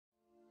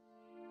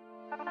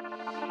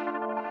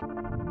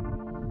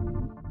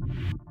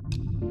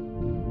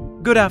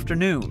Good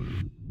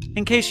afternoon.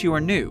 In case you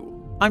are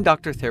new, I'm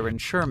Dr.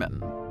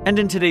 TheeSherm, and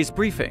in today's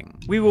briefing,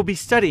 we will be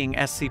studying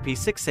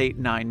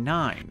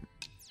SCP-6899.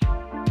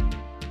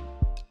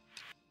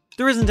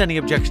 There isn't any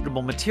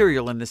objectionable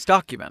material in this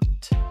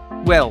document.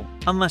 Well,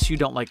 unless you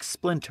don't like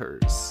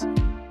splinters.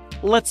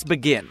 Let's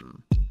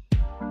begin.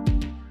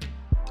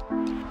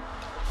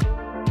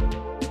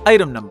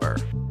 Item number: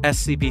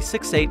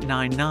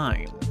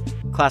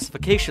 SCP-6899.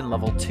 Classification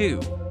Level 2,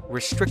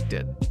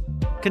 Restricted.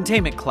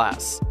 Containment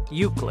Class: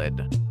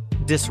 Euclid.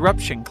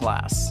 Disruption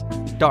Class: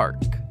 Dark.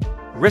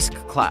 Risk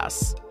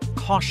Class: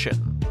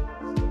 Caution.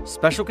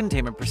 Special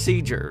Containment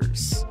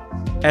Procedures.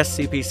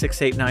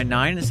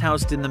 SCP-6899 is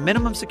housed in the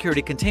Minimum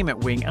Security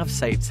Containment Wing of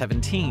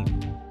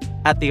Site-17.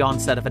 At the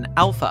onset of an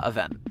Alpha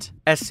event,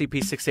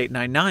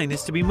 SCP-6899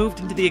 is to be moved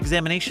into the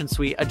examination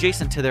suite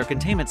adjacent to their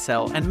containment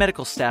cell, and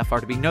medical staff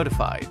are to be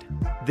notified.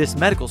 This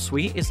medical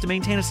suite is to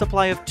maintain a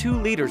supply of 2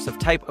 liters of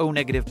Type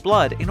O-negative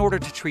blood in order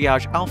to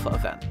triage Alpha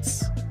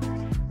events.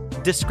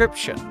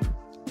 Description: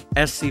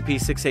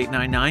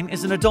 SCP-6899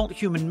 is an adult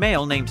human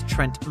male named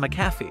Trent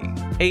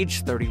McAfee,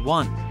 age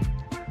 31.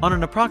 On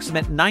an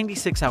approximate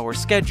 96-hour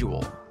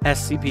schedule,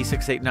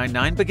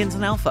 SCP-6899 begins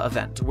an Alpha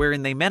event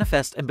wherein they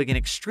manifest and begin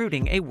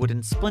extruding a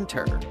wooden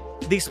splinter.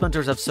 These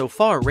splinters have so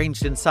far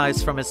ranged in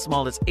size from as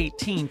small as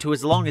 18 to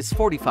as long as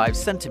 45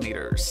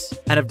 centimeters,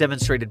 and have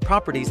demonstrated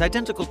properties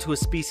identical to a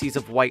species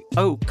of white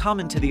oak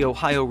common to the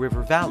Ohio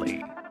River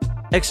Valley.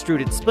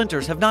 Extruded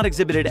splinters have not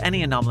exhibited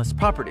any anomalous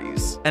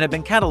properties, and have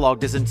been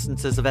catalogued as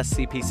instances of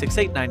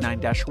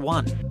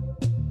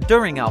SCP-6899-1.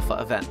 During Alpha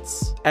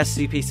events,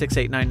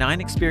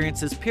 SCP-6899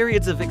 experiences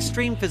periods of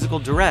extreme physical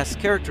duress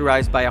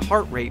characterized by a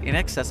heart rate in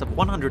excess of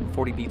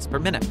 140 beats per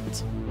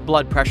minute,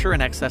 blood pressure in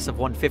excess of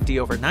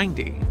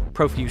 150/90,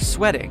 profuse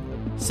sweating,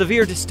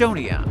 severe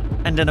dystonia,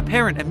 and an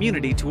apparent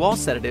immunity to all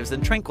sedatives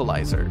and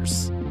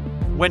tranquilizers.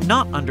 When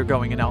not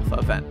undergoing an Alpha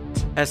event,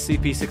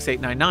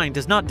 SCP-6899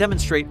 does not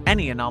demonstrate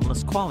any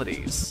anomalous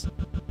qualities.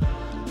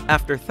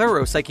 After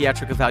thorough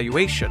psychiatric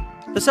evaluation,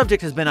 the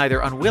subject has been either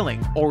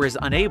unwilling or is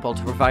unable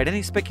to provide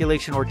any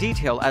speculation or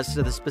detail as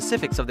to the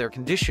specifics of their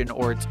condition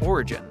or its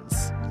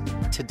origins.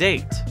 To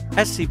date,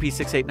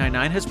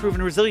 SCP-6899 has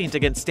proven resilient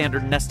against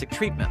standard amnestic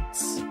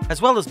treatments,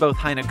 as well as both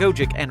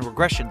hypnagogic and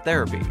regression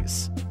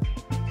therapies.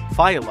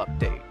 File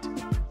update.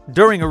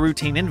 During a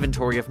routine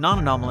inventory of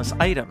non-anomalous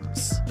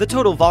items, the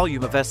total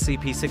volume of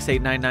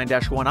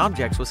SCP-6899-1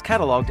 objects was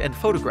catalogued and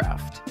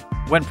photographed.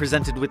 When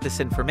presented with this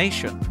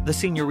information, the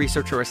senior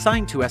researcher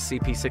assigned to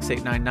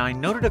SCP-6899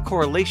 noted a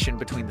correlation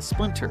between the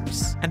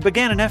splinters, and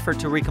began an effort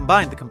to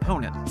recombine the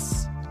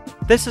components.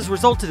 This has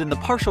resulted in the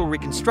partial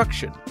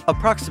reconstruction,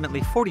 approximately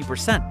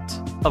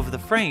 40%, of the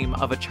frame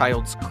of a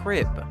child's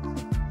crib.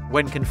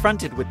 When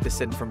confronted with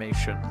this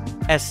information,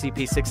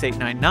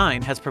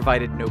 SCP-6899 has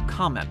provided no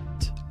comment.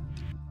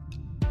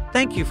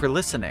 Thank you for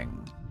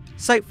listening.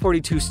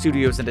 Site-42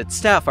 Studios and its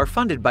staff are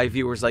funded by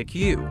viewers like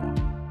you.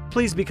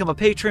 Please become a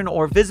patron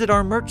or visit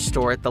our merch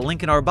store at the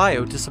link in our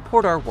bio to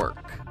support our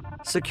work.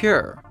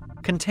 Secure,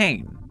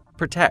 contain,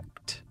 protect.